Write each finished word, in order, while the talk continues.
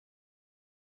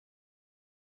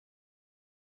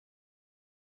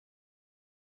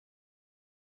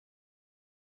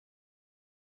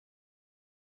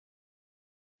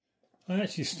I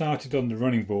actually started on the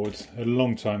running boards a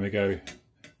long time ago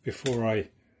before I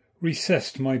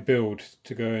recessed my build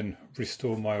to go and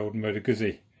restore my old Motor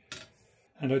Guzzi.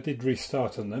 And I did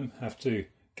restart on them after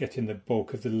getting the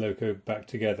bulk of the loco back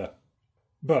together.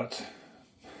 But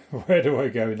where do I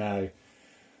go now?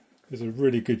 There's a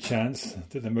really good chance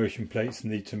that the motion plates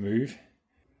need to move,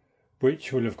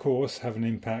 which will of course have an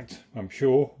impact, I'm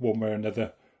sure, one way or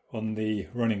another on the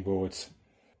running boards.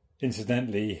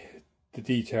 Incidentally, the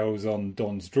details on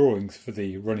Don's drawings for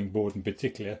the running board in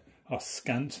particular are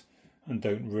scant and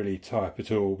don't really tie up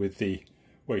at all with the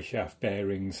wayshaft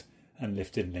bearings and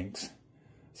lifting links.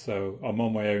 So I'm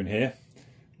on my own here,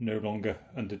 no longer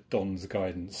under Don's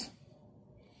guidance.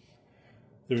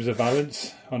 There is a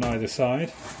valance on either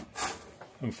side.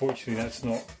 Unfortunately, that's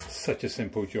not such a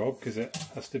simple job because it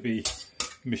has to be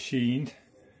machined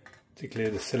to clear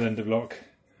the cylinder block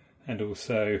and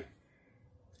also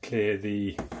clear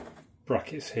the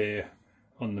brackets here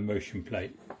on the motion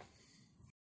plate.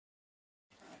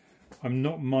 I'm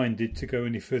not minded to go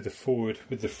any further forward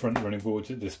with the front running boards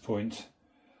at this point,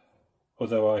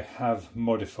 although I have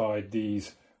modified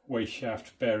these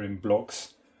wayshaft bearing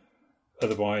blocks.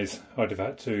 Otherwise I'd have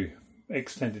had to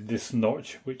extend this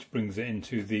notch, which brings it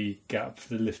into the gap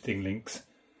for the lifting links,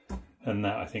 and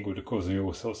that I think would have caused me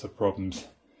all sorts of problems.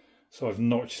 So I've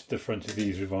notched the front of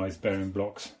these revised bearing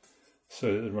blocks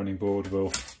so that the running board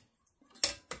will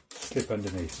slip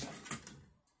underneath.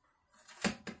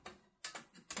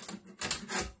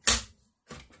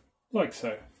 Like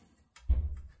so.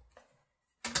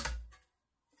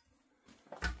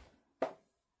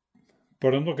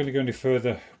 But I'm not going to go any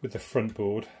further with the front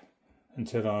board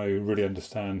until I really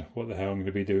understand what the hell I'm going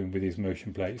to be doing with these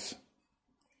motion plates.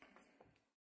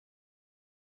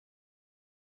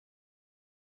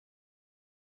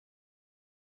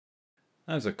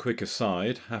 As a quick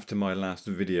aside, after my last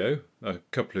video, a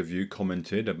couple of you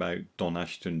commented about Don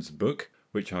Ashton's book,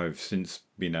 which I've since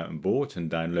been out and bought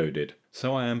and downloaded.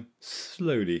 So I am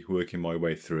slowly working my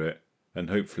way through it, and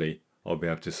hopefully I'll be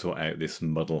able to sort out this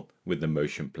muddle with the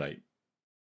motion plate.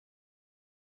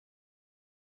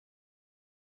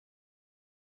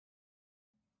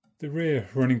 The rear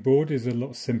running board is a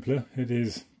lot simpler. It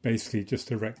is basically just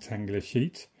a rectangular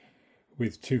sheet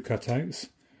with two cutouts.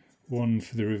 One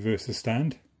for the reverser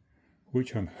stand,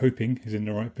 which I'm hoping is in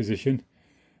the right position,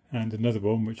 and another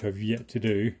one which I've yet to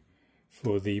do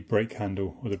for the brake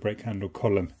handle or the brake handle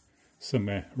column,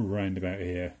 somewhere around about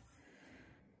here.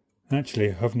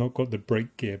 Actually, I've not got the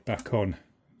brake gear back on.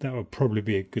 That would probably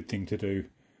be a good thing to do,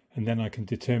 and then I can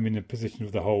determine the position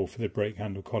of the hole for the brake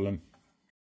handle column.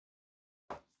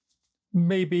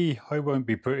 Maybe I won't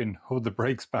be putting all the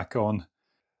brakes back on.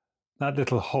 That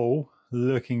little hole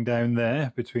lurking down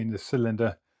there between the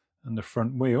cylinder and the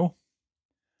front wheel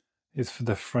is for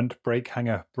the front brake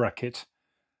hanger bracket,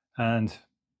 and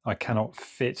I cannot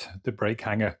fit the brake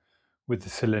hanger with the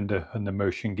cylinder and the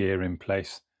motion gear in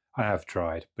place. I have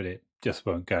tried, but it just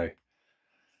won't go.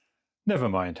 Never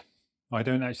mind. I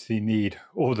don't actually need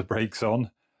all the brakes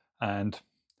on, and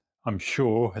I'm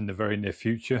sure in the very near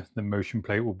future the motion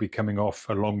plate will be coming off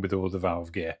along with all the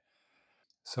valve gear.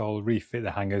 So I'll refit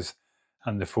the hangers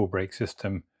and the full brake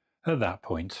system at that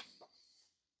point.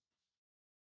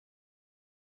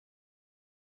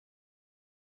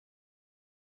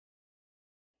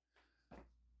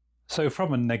 So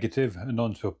from a negative and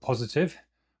onto a positive,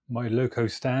 my loco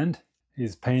stand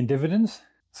is paying dividends.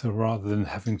 So rather than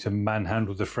having to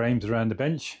manhandle the frames around the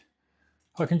bench,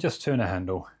 I can just turn a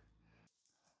handle.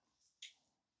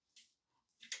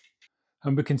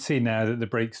 And we can see now that the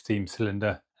brake steam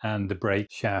cylinder and the brake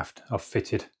shaft are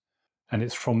fitted. And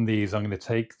it's from these I'm going to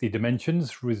take the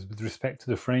dimensions with respect to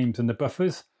the frames and the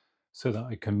buffers so that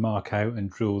I can mark out and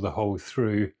drill the hole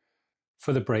through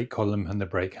for the brake column and the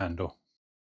brake handle.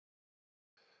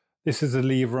 This is a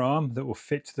lever arm that will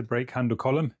fit the brake handle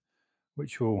column,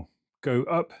 which will go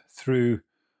up through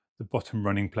the bottom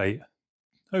running plate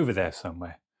over there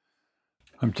somewhere.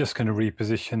 I'm just going to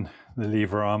reposition the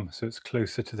lever arm so it's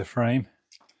closer to the frame.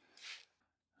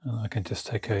 And I can just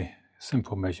take a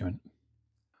simple measurement.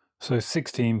 So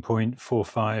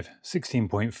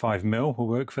 16.5 mil will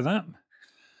work for that.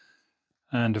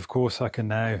 And of course I can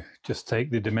now just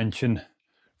take the dimension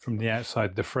from the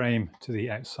outside of the frame to the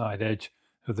outside edge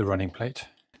of the running plate.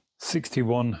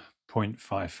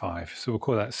 61.55. So we'll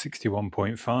call that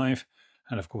 61.5.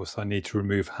 And of course I need to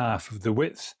remove half of the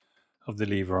width of the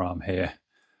lever arm here.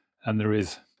 And there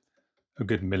is a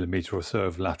good millimetre or so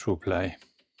of lateral play.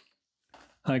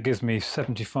 That gives me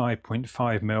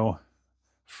 75.5 mil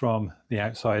from the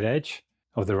outside edge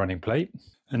of the running plate.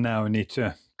 And now I need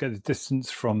to get the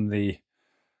distance from the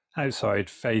outside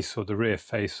face or the rear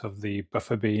face of the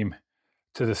buffer beam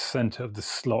to the centre of the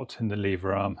slot in the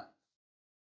lever arm.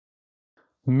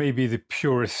 Maybe the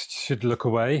purists should look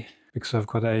away because I've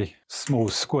got a small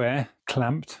square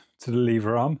clamped to the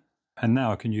lever arm, and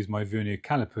now I can use my vernier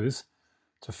calipers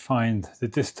to find the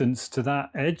distance to that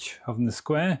edge of the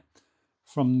square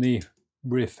from the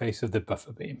rear face of the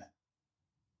buffer beam.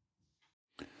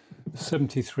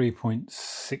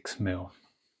 73.6 mil.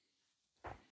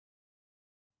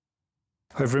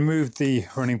 I've removed the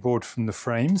running board from the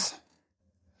frames.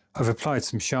 I've applied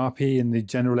some Sharpie in the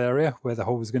general area where the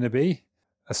hole is going to be.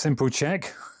 A simple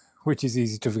check, which is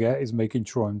easy to forget, is making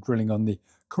sure I'm drilling on the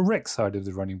correct side of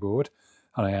the running board.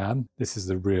 And I am. This is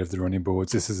the rear of the running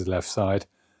boards. This is the left side.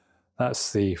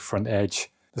 That's the front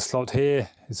edge. The slot here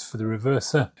is for the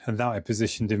reverser, and that I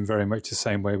positioned in very much the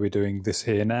same way we're doing this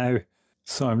here now.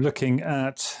 So I'm looking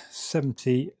at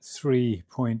 73.6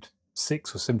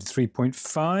 or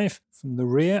 73.5 from the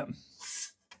rear,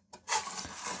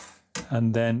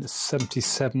 and then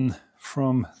 77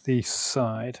 from the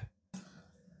side.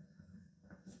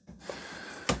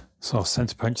 So I'll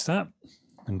centre punch that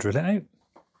and drill it out.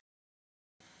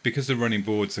 Because the running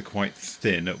boards are quite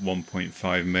thin at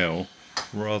 1.5 mil,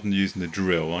 rather than using the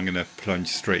drill, I'm going to plunge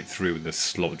straight through with the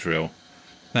slot drill.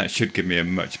 That should give me a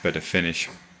much better finish.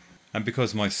 And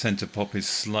because my centre pop is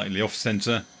slightly off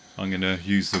centre, I'm going to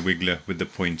use the wiggler with the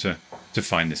pointer to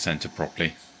find the centre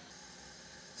properly.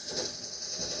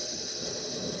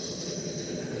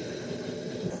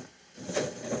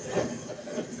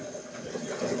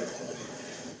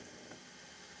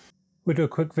 We'll do a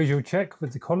quick visual check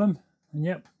with the column, and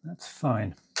yep, that's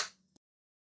fine.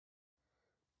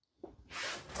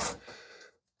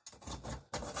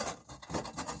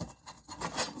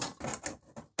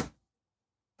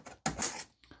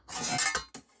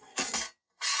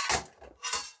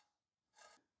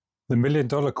 The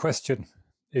million-dollar question,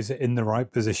 is it in the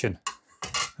right position?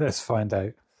 Let's find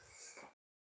out.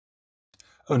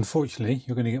 Unfortunately,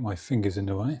 you're going to get my fingers in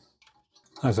the way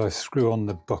as I screw on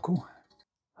the buckle.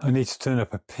 I need to turn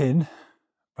up a pin,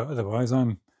 but otherwise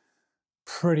I'm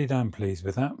pretty damn pleased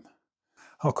with that.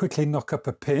 I'll quickly knock up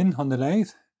a pin on the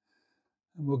lathe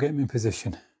and we'll get them in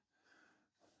position.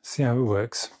 See how it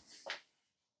works.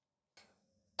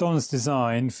 Don's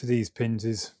design for these pins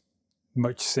is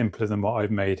much simpler than what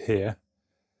I've made here.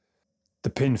 The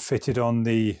pin fitted on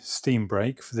the steam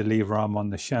brake for the lever arm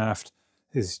on the shaft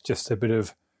is just a bit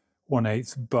of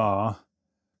 1/8 bar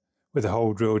with a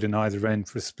hole drilled in either end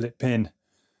for a split pin.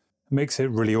 It makes it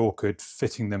really awkward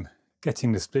fitting them.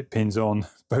 Getting the split pins on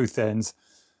both ends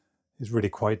is really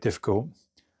quite difficult.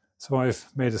 So I've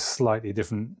made a slightly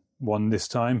different one this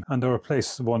time, and I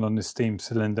replaced the one on the steam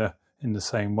cylinder in the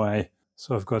same way.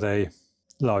 So I've got a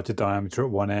larger diameter at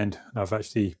one end, and I've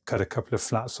actually cut a couple of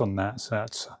flats on that, so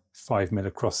that's 5 mil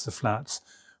across the flats,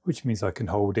 which means I can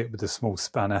hold it with a small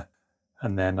spanner,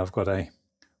 and then I've got a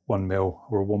 1 mil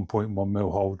or a 1.1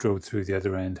 mil hole drilled through the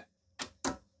other end.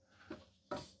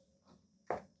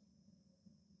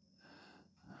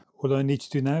 All I need to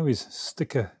do now is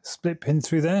stick a split pin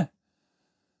through there,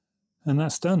 and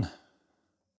that's done.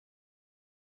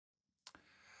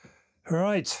 All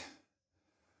right,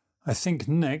 I think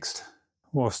next,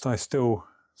 whilst I still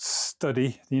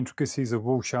study the intricacies of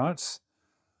wall charts,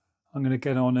 I'm going to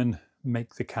get on and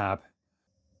make the cab.